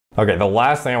Okay, the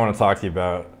last thing I want to talk to you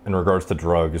about in regards to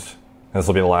drugs, and this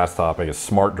will be the last topic, is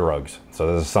smart drugs.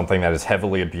 So this is something that is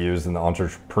heavily abused in the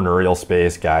entrepreneurial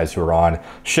space, guys who are on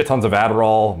shit tons of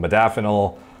Adderall,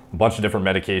 modafinil, a bunch of different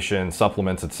medications,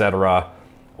 supplements, etc.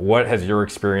 What has your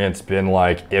experience been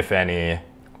like, if any,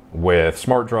 with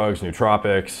smart drugs,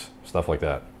 nootropics, stuff like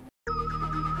that?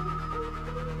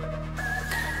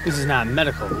 This is not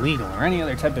medical, legal, or any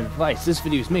other type of advice. This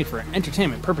video is made for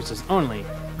entertainment purposes only.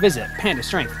 Visit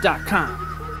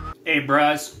pandastrength.com. Hey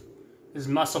bros, this is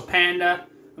Muscle Panda.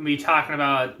 We'll be talking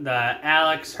about the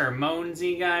Alex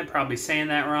Hormozi guy, probably saying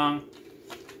that wrong.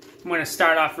 I'm going to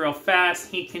start off real fast.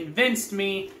 He convinced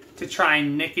me to try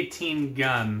nicotine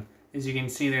gum. As you can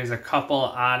see, there's a couple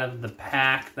out of the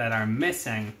pack that are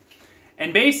missing.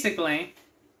 And basically,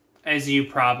 as you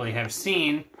probably have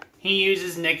seen, he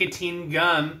uses nicotine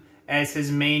gum as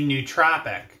his main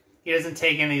nootropic. He doesn't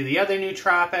take any of the other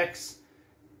nootropics,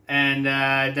 and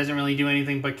doesn't really do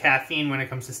anything but caffeine when it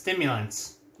comes to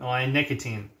stimulants, and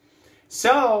nicotine.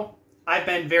 So, I've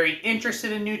been very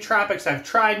interested in nootropics. I've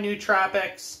tried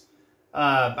nootropics.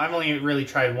 I've only really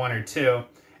tried one or two.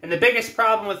 And the biggest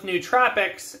problem with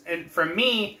nootropics, and for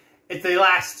me, is they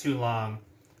last too long.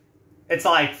 It's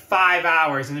like 5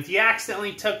 hours, and if you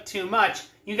accidentally took too much,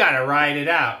 you gotta ride it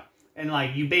out. And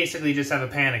like, you basically just have a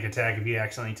panic attack if you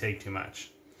accidentally take too much.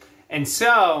 And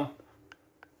so,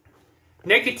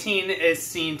 nicotine is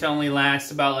seen to only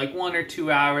last about like 1 or 2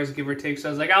 hours, give or take. So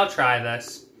I was like, I'll try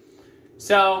this.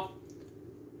 So,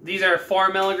 these are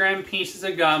 4 milligram pieces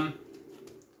of gum.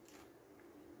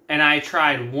 And I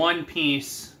tried one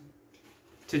piece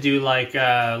to do like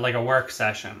a work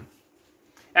session.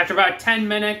 After about 10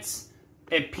 minutes,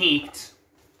 it peaked.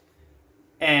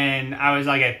 And I was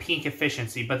like at peak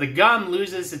efficiency. But the gum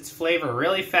loses its flavor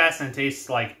really fast and it tastes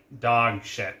like dog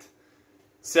shit.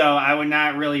 So I would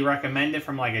not really recommend it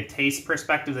from like a taste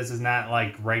perspective. This is not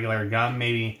like regular gum.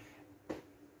 Maybe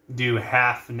do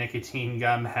half nicotine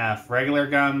gum, half regular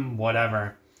gum,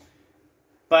 whatever.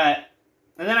 And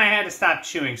then I had to stop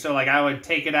chewing. So like I would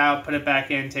take it out, put it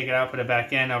back in, take it out, put it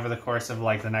back in over the course of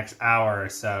like the next hour or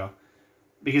so.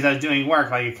 Because I was doing work,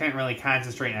 like I couldn't really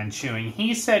concentrate on chewing.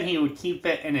 He said he would keep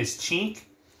it in his cheek.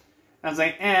 I was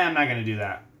like, I'm not going to do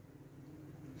that.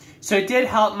 So it did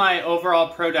help my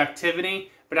overall productivity,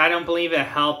 but I don't believe it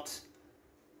helped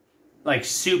like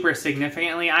super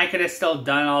significantly. I could have still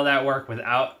done all that work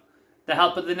without the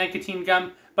help of the nicotine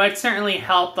gum, but it certainly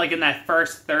helped like in that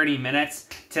first 30 minutes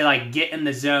to like get in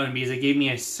the zone because it gave me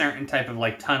a certain type of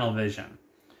like tunnel vision.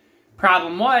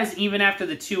 Problem was, even after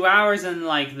the 2 hours and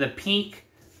like the peak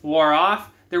wore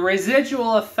off, the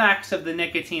residual effects of the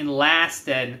nicotine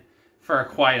lasted for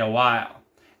quite a while.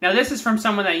 Now this is from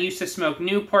someone that used to smoke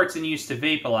Newports and used to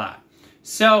vape a lot.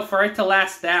 So for it to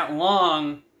last that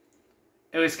long,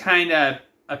 it was kind of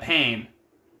a pain.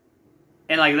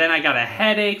 And like then I got a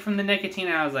headache from the nicotine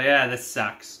and I was like, this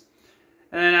sucks.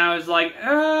 And then I was like,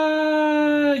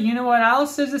 you know what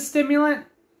else is a stimulant?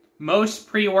 Most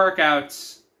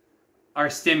pre-workouts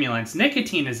are stimulants.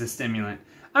 Nicotine is a stimulant.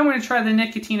 I'm going to try the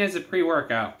nicotine as a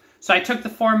pre-workout. So I took the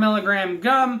 4 milligram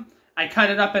gum, I cut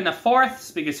it up into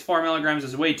fourths because 4 milligrams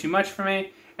is way too much for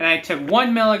me, and I took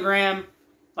 1 milligram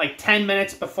like 10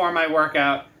 minutes before my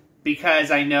workout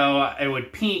because I know it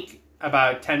would peak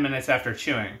about 10 minutes after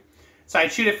chewing. So I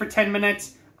chewed it for 10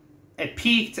 minutes, it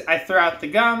peaked, I threw out the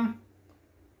gum,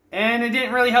 and it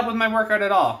didn't really help with my workout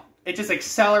at all. It just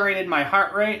accelerated my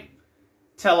heart rate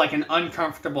to like an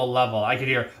uncomfortable level. I could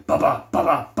hear ba-ba,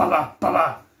 ba-ba, ba-ba,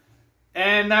 ba-ba.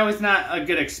 And that was not a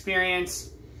good experience.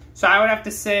 So I would have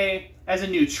to say, as a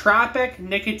nootropic,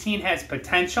 nicotine has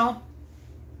potential.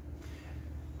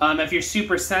 If you're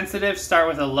super sensitive, start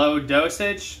with a low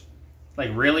dosage, like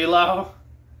really low.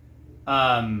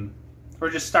 Or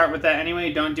just start with that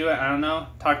anyway. Don't do it, I don't know.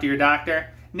 Talk to your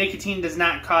doctor. Nicotine does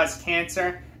not cause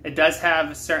cancer. It does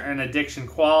have certain addiction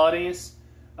qualities.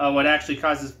 What actually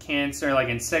causes cancer, like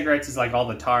in cigarettes, is like all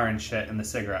the tar and shit in the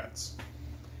cigarettes.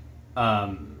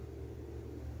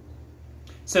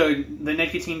 So the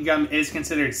nicotine gum is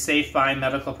considered safe by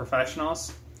medical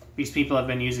professionals. These people have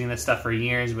been using this stuff for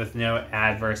years with no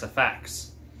adverse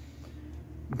effects.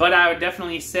 But I would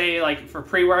definitely say, like, for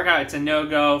pre-workout, it's a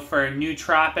no-go. For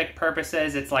nootropic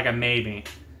purposes, it's like a maybe.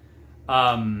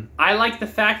 I like the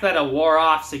fact that it wore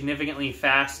off significantly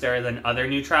faster than other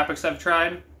nootropics I've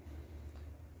tried.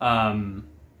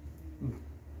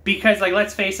 Because, like,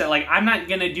 let's face it, like, I'm not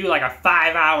gonna do, like, a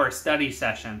 5-hour study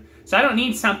session. So I don't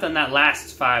need something that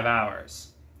lasts 5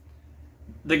 hours.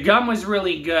 The gum was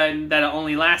really good that it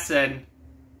only lasted,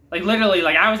 like, literally,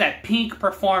 like, I was at peak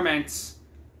performance,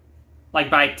 like,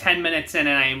 by 10 minutes in,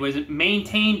 and I was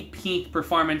maintained peak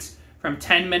performance from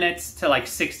 10 minutes to like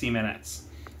 60 minutes.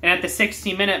 And at the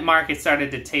 60-minute mark, it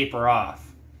started to taper off.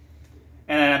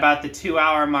 And then about the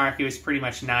 2-hour mark, it was pretty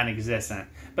much non-existent.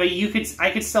 But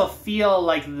I could still feel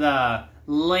like the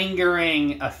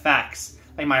lingering effects.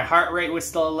 Like my heart rate was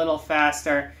still a little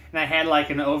faster, and I had like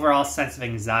an overall sense of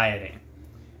anxiety.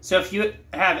 So if you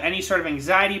have any sort of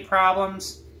anxiety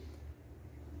problems,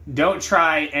 don't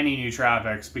try any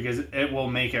nootropics because it will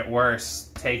make it worse.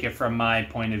 Take it from my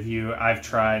point of view. I've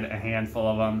tried a handful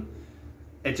of them.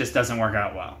 It just doesn't work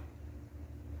out well.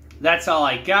 That's all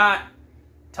I got.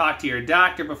 Talk to your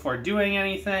doctor before doing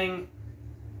anything.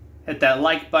 Hit that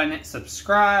like button,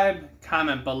 subscribe,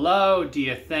 comment below, do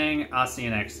your thing. I'll see you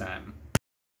next time.